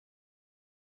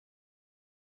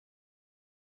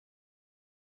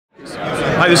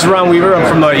Hi, this is Ron Weaver. I'm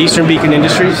from Eastern Beacon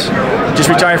Industries. Just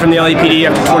retired from the LAPD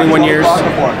after 21 years.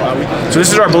 So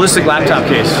this is our Ballistic laptop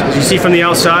case. As you see from the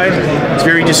outside, it's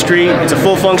very discreet. It's a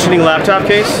full functioning laptop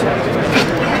case.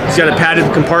 It's got a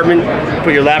padded compartment to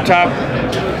put your laptop.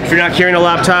 If you're not carrying a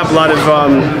laptop, a lot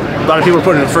of people are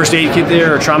putting a first aid kit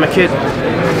there or a trauma kit.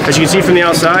 As you can see from the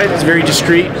outside, it's very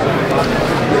discreet.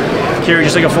 Carry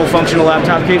just like a full functional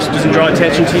laptop case. It doesn't draw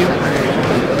attention to you.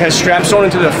 It has straps sewn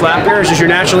into the flap there. It's just your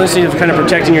natural instinct of kind of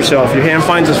protecting yourself. Your hand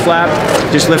finds this flap,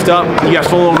 just lift up, you got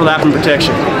full overlap and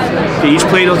protection. Okay, each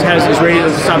plate is rated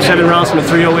to stop 7 rounds from a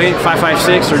 .308,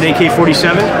 5.56, or an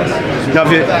AK-47. Now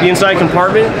the inside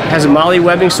compartment has a MOLLE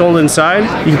webbing sewn inside.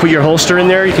 You can put your holster in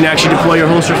there. You can actually deploy your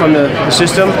holster from the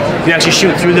system. You can actually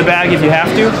shoot through the bag if you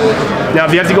have to. Now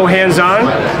if you have to go hands-on,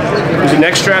 there's a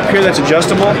neck strap here that's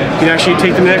adjustable. You can actually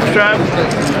take the neck strap,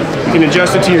 you can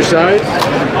adjust it to your size,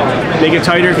 make it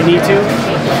tighter if you need to.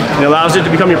 It allows it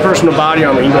to become your personal body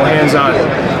armor. You can go hands-on.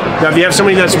 Now if you have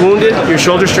somebody that's wounded, your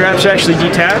shoulder straps actually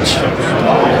detach.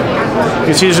 You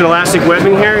can see there's an elastic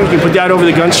webbing here. You can put that over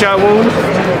the gunshot wound.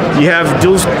 You have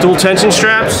dual tension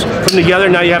straps. Put them together,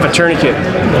 now you have a tourniquet.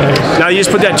 Now you just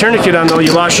put that tourniquet on though,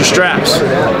 you lost your straps.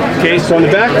 Okay, so on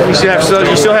the back, you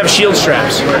still have shield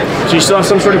straps. So you still have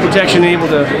some sort of protection able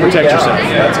to protect yourself.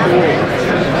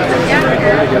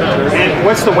 And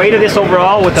what's the weight of this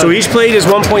overall? So each plate is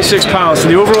 1.6 pounds. So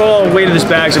the overall weight of this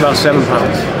bag is about 7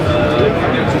 pounds.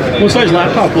 What size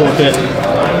laptop will it fit?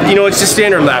 You know, it's a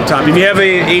standard laptop. If you have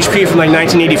a HP from like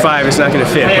 1985, it's not going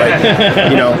to fit, but,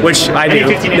 you know, which I do.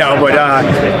 No, but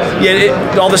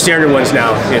yeah, all the standard ones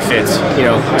now, it fits, you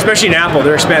know, especially in Apple,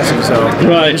 they're expensive, so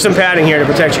there's some padding here to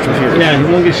protect your computer. Yeah,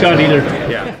 you won't get shot either.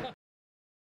 Yeah.